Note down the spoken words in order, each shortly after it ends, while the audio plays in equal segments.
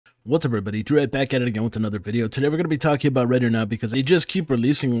What's up everybody, DueRag back at it again with another video. Today we're going to be talking about Ready or Not because they just keep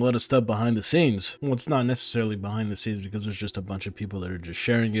releasing a lot of stuff behind the scenes. Well, it's not necessarily behind the scenes because there's just a bunch of people that are just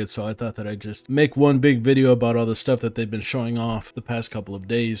sharing it, so I thought that I'd just make one big video about all the stuff that they've been showing off the past couple of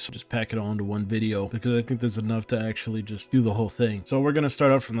days. Just pack it all into one video because I think there's enough to actually just do the whole thing. So we're going to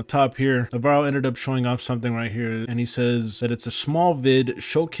start off from the top here. Navarro ended up showing off something right here, and he says that it's a small vid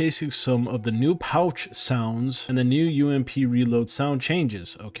showcasing some of the new pouch sounds and the new UMP reload sound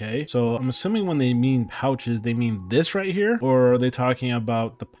changes. Okay, so I'm assuming when they mean pouches, they mean this right here, or are they talking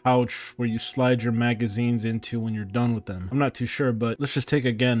about the pouch where you slide your magazines into when you're done with them? I'm not too sure, but let's just take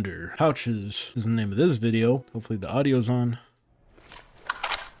a gander. Pouches is the name of this video. Hopefully the audio's on.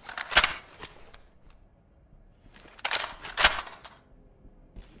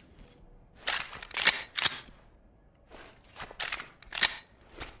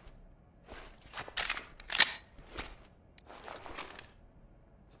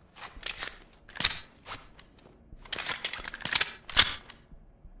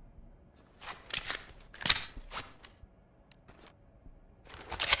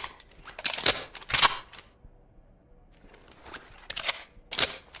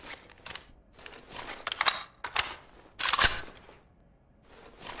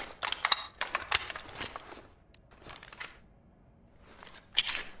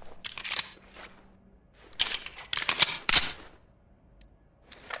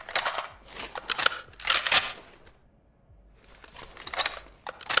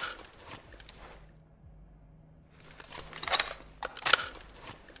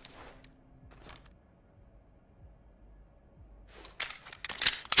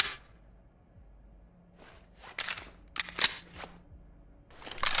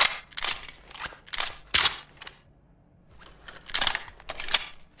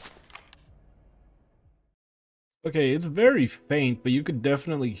 Okay, it's very faint, but you could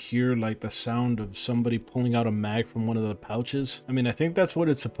definitely hear like the sound of somebody pulling out a mag from one of the pouches. I mean, I think that's what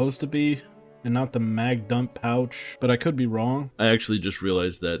it's supposed to be and not the mag dump pouch, but I could be wrong. I actually just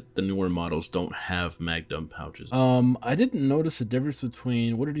realized that the newer models don't have mag dump pouches. I didn't notice a difference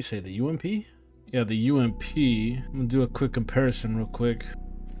between, what did he say, the UMP? Yeah, the UMP. I'm gonna do a quick comparison real quick.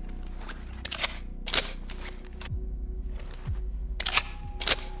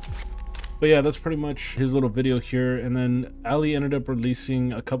 But yeah, that's pretty much his little video here. And then Ali ended up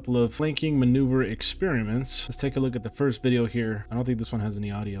releasing a couple of flanking maneuver experiments. Let's take a look at the first video here. I don't think this one has any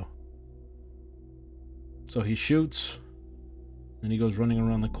audio. So he shoots, then he goes running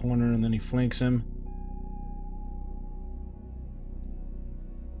around the corner, and then he flanks him.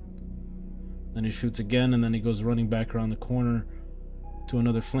 Then he shoots again, and then he goes running back around the corner to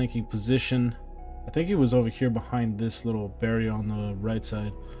another flanking position. I think he was over here behind this little barrier on the right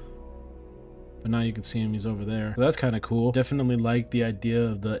side. But now you can see him, he's over there. So that's kind of cool. Definitely like the idea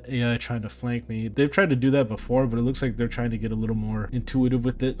of the AI trying to flank me. They've tried to do that before, but it looks like they're trying to get a little more intuitive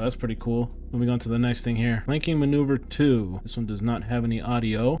with it. That's pretty cool. Moving on to the next thing here. Flanking maneuver 2. This one does not have any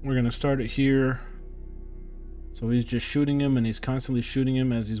audio. We're going to start it here. So he's just shooting him, and he's constantly shooting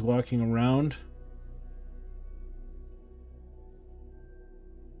him as he's walking around.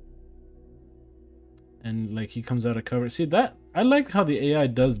 And like he comes out of cover. See that? I like how the AI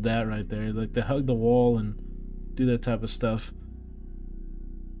does that right there. Like they hug the wall and do that type of stuff.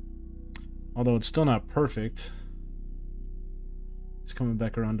 Although it's still not perfect. He's coming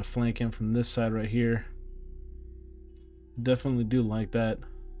back around to flank him from this side right here. Definitely do like that.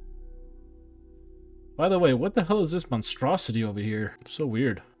 By the way, what the hell is this monstrosity over here? It's so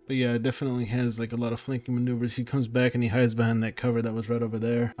weird. But yeah, it definitely has like a lot of flanking maneuvers. He comes back and he hides behind that cover that was right over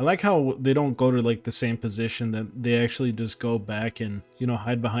there. I like how they don't go to like the same position, that they actually just go back and, you know,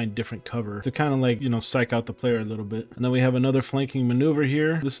 hide behind different cover to kind of like, you know, psych out the player a little bit. And then we have another flanking maneuver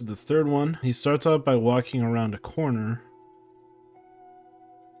here. This is the third one. He starts out by walking around a corner.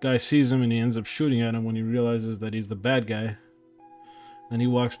 Guy sees him and he ends up shooting at him when he realizes that he's the bad guy. Then he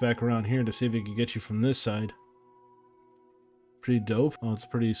walks back around here to see if he can get you from this side. Pretty dope. Oh, it's a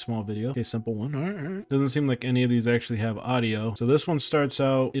pretty small video. Okay, simple one. All right. Doesn't seem like any of these actually have audio. So this one starts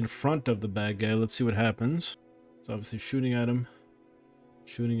out in front of the bad guy. Let's see what happens. It's obviously shooting at him.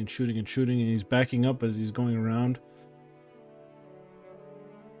 Shooting and shooting and shooting, and he's backing up as he's going around.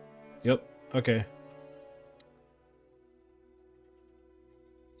 Yep. Okay.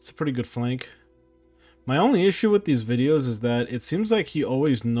 It's a pretty good flank. My only issue with these videos is that it seems like he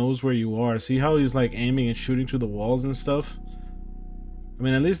always knows where you are. See how he's like aiming and shooting through the walls and stuff? I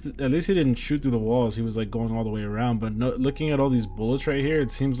mean, at least he didn't shoot through the walls. He was like going all the way around. But no, looking at all these bullets right here,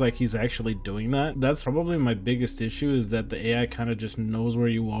 it seems like he's actually doing that. That's probably my biggest issue, is that the AI kind of just knows where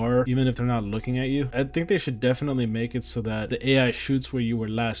you are, even if they're not looking at you. I think they should definitely make it so that the AI shoots where you were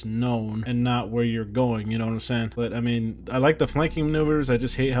last known and not where you're going, you know what I'm saying? But I mean, I like the flanking maneuvers. I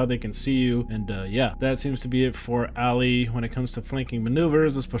just hate how they can see you. And yeah, that seems to be it for Ali when it comes to flanking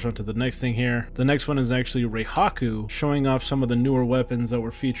maneuvers. Let's push on to the next thing here. The next one is actually Reihaku, showing off some of the newer weapons that were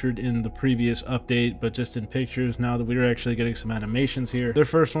featured in the previous update, but just in pictures. Now that we're actually getting some animations here. The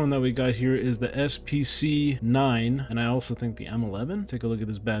first one that we got here is the SPC-9, and I also think the M11. Take a look at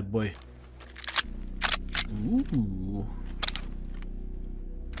this bad boy. Ooh.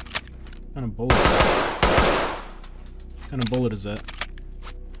 What kind of bullet? What kind of bullet is that?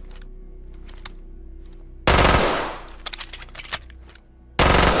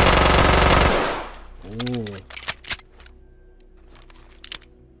 Oh.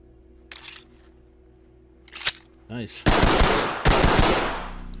 Nice.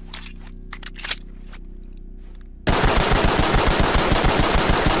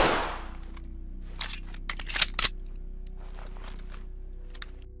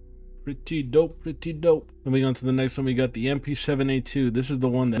 Pretty dope, pretty dope. Moving on to the next one, we got the MP7A2. This is the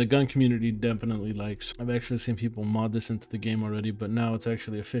one that the gun community definitely likes. I've actually seen people mod this into the game already, but now it's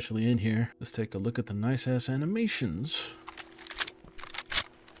actually officially in here. Let's take a look at the nice ass animations.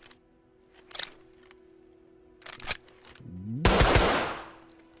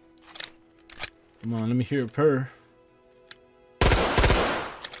 Come on, let me hear it purr.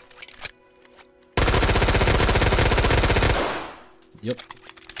 Yep.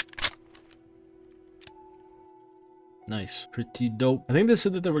 Nice. Pretty dope. I think they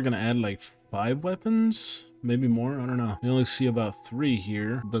said that they were going to add like 5 weapons, maybe more. I don't know. We only see about 3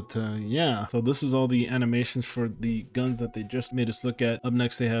 here, but yeah. So this is all the animations for the guns that they just made us look at. Up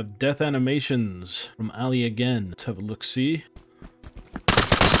next, they have death animations from Ali again. Let's have a look. See?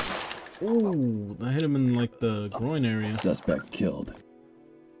 Ooh, I hit him in like the groin area. Suspect killed.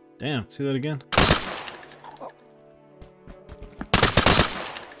 Damn. See that again?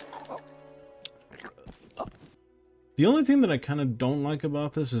 The only thing that I kind of don't like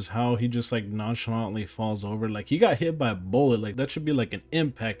about this is how he just like nonchalantly falls over. Like he got hit by a bullet. Like that should be like an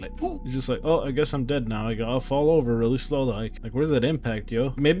impact. Like he's just like, oh, I guess I'm dead now. I'll fall over really slow. Like where's that impact,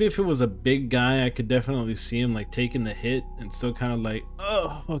 yo? Maybe if it was a big guy, I could definitely see him like taking the hit and still kind of like,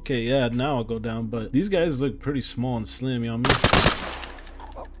 oh, okay, yeah, now I'll go down. But these guys look pretty small and slim, you know what I mean?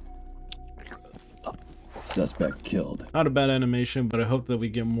 Suspect killed. Not a bad animation, but I hope that we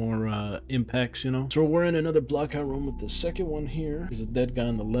get more impacts, you know? So we're in another blockout room with the second one here. There's a dead guy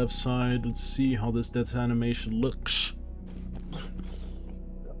on the left side. Let's see how this death animation looks.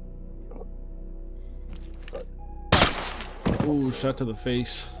 Ooh, shot to the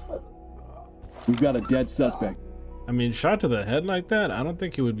face. We've got a dead suspect. I mean, shot to the head like that, I don't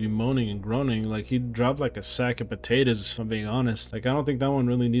think he would be moaning and groaning. Like, he'd drop like a sack of potatoes, if I'm being honest. Like, I don't think that one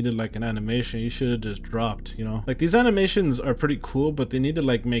really needed like an animation. He should have just dropped, you know? Like, these animations are pretty cool, but they need to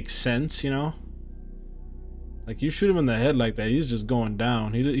like make sense, you know? Like, you shoot him in the head like that, he's just going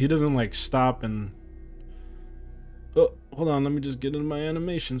down. He doesn't like stop and... Oh, hold on, let me just get in my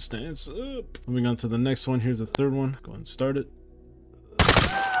animation stance. Moving on to the next one, here's the third one. Go ahead and start it.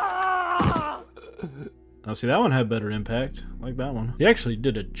 Now see, that one had better impact. I like that one. He actually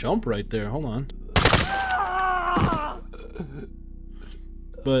did a jump right there. Hold on.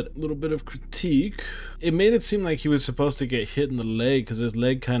 But a little bit of critique. It made it seem like he was supposed to get hit in the leg because his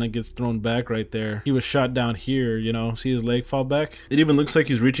leg kind of gets thrown back right there. He was shot down here, you know, see his leg fall back? It even looks like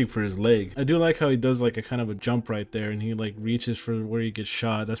he's reaching for his leg. I do like how he does like a kind of a jump right there and he like reaches for where he gets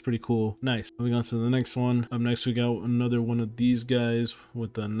shot. That's pretty cool. Nice. Moving on to the next one. Up next we got another one of these guys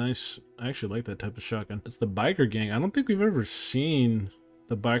with a nice, I actually like that type of shotgun. It's the biker gang. I don't think we've ever seen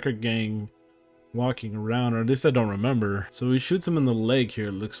the biker gang walking around, or at least I don't remember. So he shoots him in the leg here,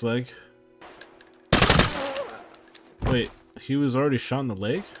 it looks like. Wait, he was already shot in the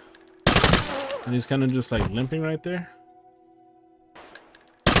leg? And he's kind of just like limping right there?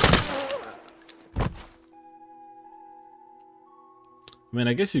 I mean,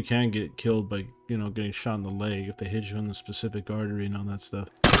 I guess you can get killed by, you know, getting shot in the leg if they hit you in the specific artery and all that stuff.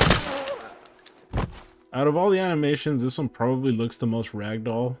 Out of all the animations, this one probably looks the most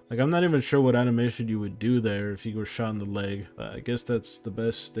ragdoll. Like, I'm not even sure what animation you would do there if you were shot in the leg. I guess that's the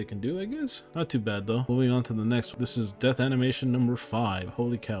best they can do, I guess. Not too bad, though. Moving on to the next. This is death animation number 5.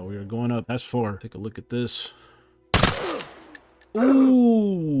 Holy cow, we are going up past 4. Take a look at this.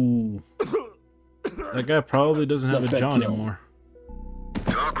 Ooh! That guy probably doesn't have a jaw anymore.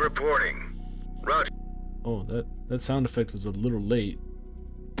 Talk reporting. Roger. Oh, that sound effect was a little late.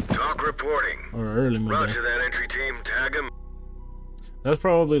 Talk reporting. Or early mode. Roger that, entry team. Tag him. That's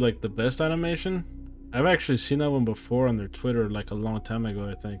probably like the best animation. I've actually seen that one before on their Twitter like a long time ago,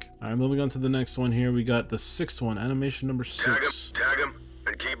 I think. Alright, moving on to the next one here. We got the 6th one, animation number 6. Tag him,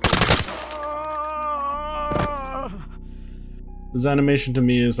 and keep moving. This animation to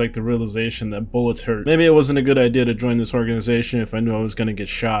me is like the realization that bullets hurt. Maybe it wasn't a good idea to join this organization if I knew I was gonna get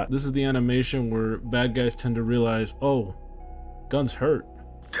shot. This is the animation where bad guys tend to realize, oh, guns hurt.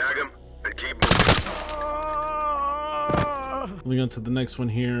 Tag him, and keep moving. Moving on to the next one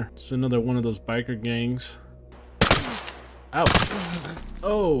here. It's another one of those biker gangs. Ouch.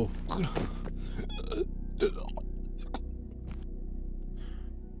 Oh.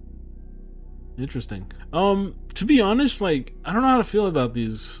 Interesting. To be honest, like, I don't know how to feel about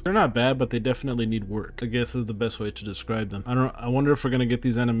these. They're not bad, but they definitely need work, I guess is the best way to describe them. I wonder if we're gonna get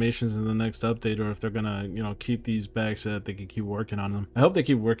these animations in the next update, or if they're gonna, you know, keep these back so that they can keep working on them. I hope they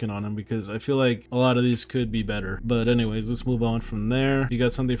keep working on them, because I feel like a lot of these could be better. But anyways, let's move on from there. You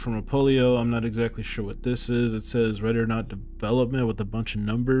got something from Apolio. I'm not exactly sure what this is. It says ready or not development with a bunch of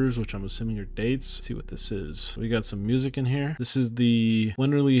numbers, which I'm assuming are dates. Let's see what this is. We got some music in here. This is the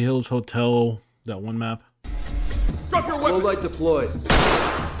Winterly Hills Hotel, that one map. Drop your weapon! Low light deployed.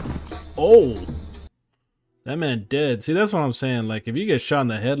 Oh! That man dead. See, that's what I'm saying. Like, if you get shot in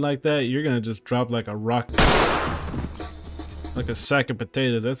the head like that, you're gonna just drop like a rock. Like a sack of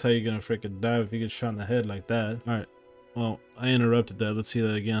potatoes. That's how you're gonna freaking die if you get shot in the head like that. Alright. Well, I interrupted that. Let's see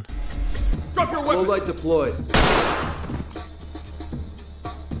that again. Drop your weapon! Low light deployed.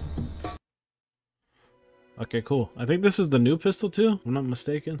 Okay, cool. I think this is the new pistol too, if I'm not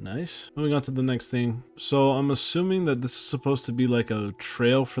mistaken. Nice. Moving on to the next thing. So I'm assuming that this is supposed to be like a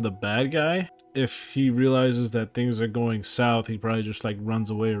trail for the bad guy. If he realizes that things are going south, he probably just like runs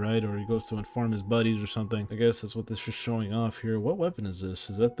away, right? Or he goes to inform his buddies or something. I guess that's what this is showing off here. What weapon is this?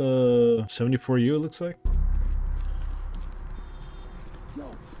 Is that the 74U, it looks like?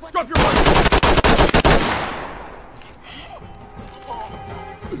 Drop your weapon!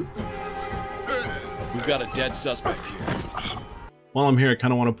 We've got a dead suspect here. While I'm here, I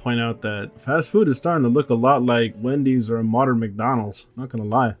kind of want to point out that fast food is starting to look a lot like Wendy's or a modern McDonald's. Not gonna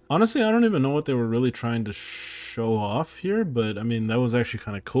lie. Honestly, I don't even know what they were really trying to show off here, but I mean, that was actually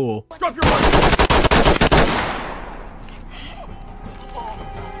kind of cool. Drop your weapon!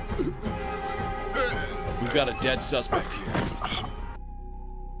 We've got a dead suspect here.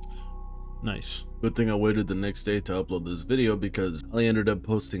 Nice. Good thing I waited the next day to upload this video, because I ended up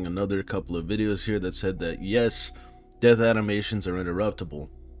posting another couple of videos here that said that yes, death animations are interruptible.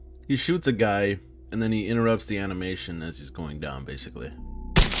 He shoots a guy and then he interrupts the animation as he's going down, basically.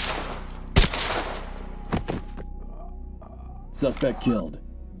 Suspect killed.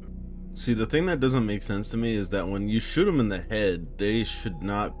 See, the thing that doesn't make sense to me is that when you shoot him in the head, they should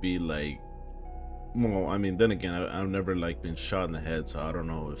not be like, well, I mean, then again, I've never like been shot in the head, so I don't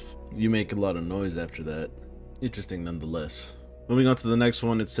know if you make a lot of noise after that. Interesting nonetheless. Moving on to the next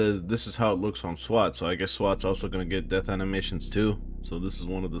one, it says this is how it looks on SWAT, so I guess SWAT's also gonna get death animations too. So this is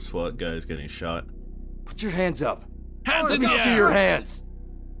one of the SWAT guys getting shot. Put your hands up. Hands Let in me the see air. your hands.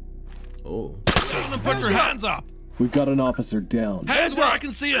 Oh. Put your hands up. We've got an officer down. Hands where I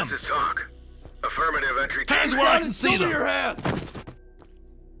can see them. This is talk. Affirmative, entry team. Hands where I can see Show me them. your hands.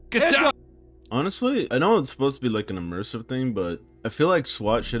 Get Hands down. up. Honestly, I know it's supposed to be like an immersive thing, but I feel like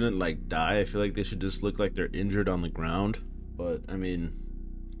SWAT shouldn't like die. I feel like they should just look like they're injured on the ground. But I mean,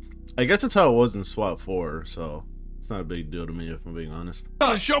 I guess that's how it was in SWAT 4, so it's not a big deal to me if I'm being honest.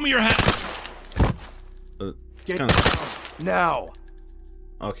 Show me your hands. It's Get kind of down. Now.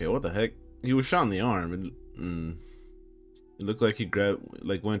 okay. What the heck? He was shot in the arm, and it looked like he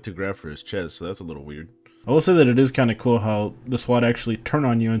went to grab for his chest. So that's a little weird. I will say that it is kind of cool how the SWAT actually turn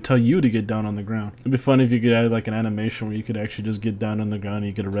on you and tell you to get down on the ground. It'd be funny if you could add like an animation where you could actually just get down on the ground and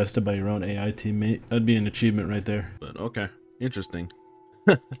you get arrested by your own AI teammate. That'd be an achievement right there. But okay, interesting.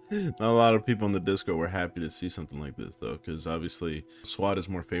 Not a lot of people in the Discord were happy to see something like this though, because obviously SWAT is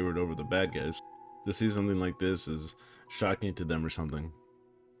more favored over the bad guys. To see something like this is shocking to them or something.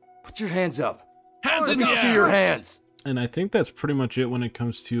 Put your hands up. Hands Let in me the see air. your hands. And I think that's pretty much it when it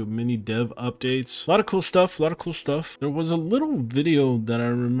comes to mini dev updates. A lot of cool stuff, There was a little video that I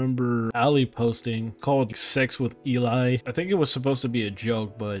remember Ali posting called Sex with Eli. I think it was supposed to be a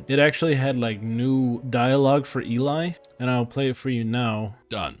joke, but it actually had like new dialogue for Eli, and I'll play it for you now.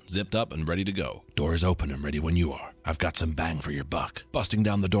 Done. Zipped up and ready to go. Doors open and ready when you are. I've got some bang for your buck. Busting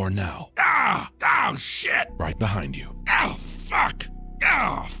down the door now. Ah! Oh, shit! Right behind you. Oh, fuck!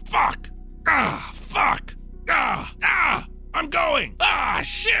 Oh, fuck! Ah, fuck! Ah! Ah! I'm going. Ah,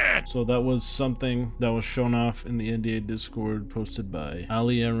 shit. So that was something that was shown off in the NDA Discord posted by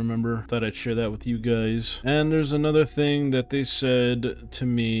Ali, I remember. Thought I'd share that with you guys. And there's another thing that they said to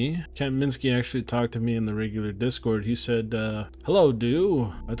me. Kent Minsky actually talked to me in the regular Discord. He said, hello,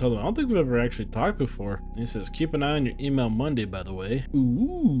 Dew. I told him, I don't think we've ever actually talked before. And he says, keep an eye on your email Monday, by the way.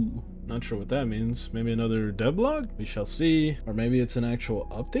 Ooh. Not sure what that means. Maybe another devlog? We shall see. Or maybe it's an actual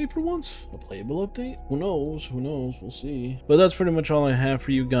update for once? A playable update? Who knows? Who knows? We'll see. But that's pretty much all I have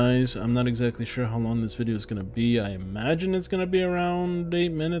for you guys. I'm not exactly sure how long this video is going to be. I imagine it's going to be around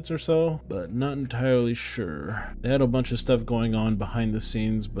 8 minutes or so, but not entirely sure. They had a bunch of stuff going on behind the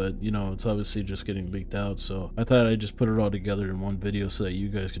scenes, but you know, it's obviously just getting leaked out. So I thought I'd just put it all together in one video so that you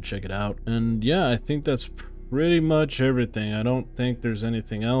guys could check it out. And yeah, I think that's pretty much everything. I don't think there's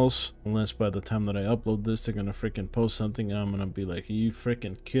anything else, unless by the time that I upload this, they're gonna freaking post something and I'm gonna be like, are you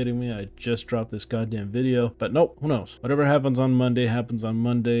freaking kidding me? I just dropped this goddamn video. But nope, who knows? Whatever happens on Monday happens on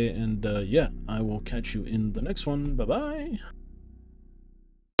Monday. And yeah, I will catch you in the next one. Bye bye.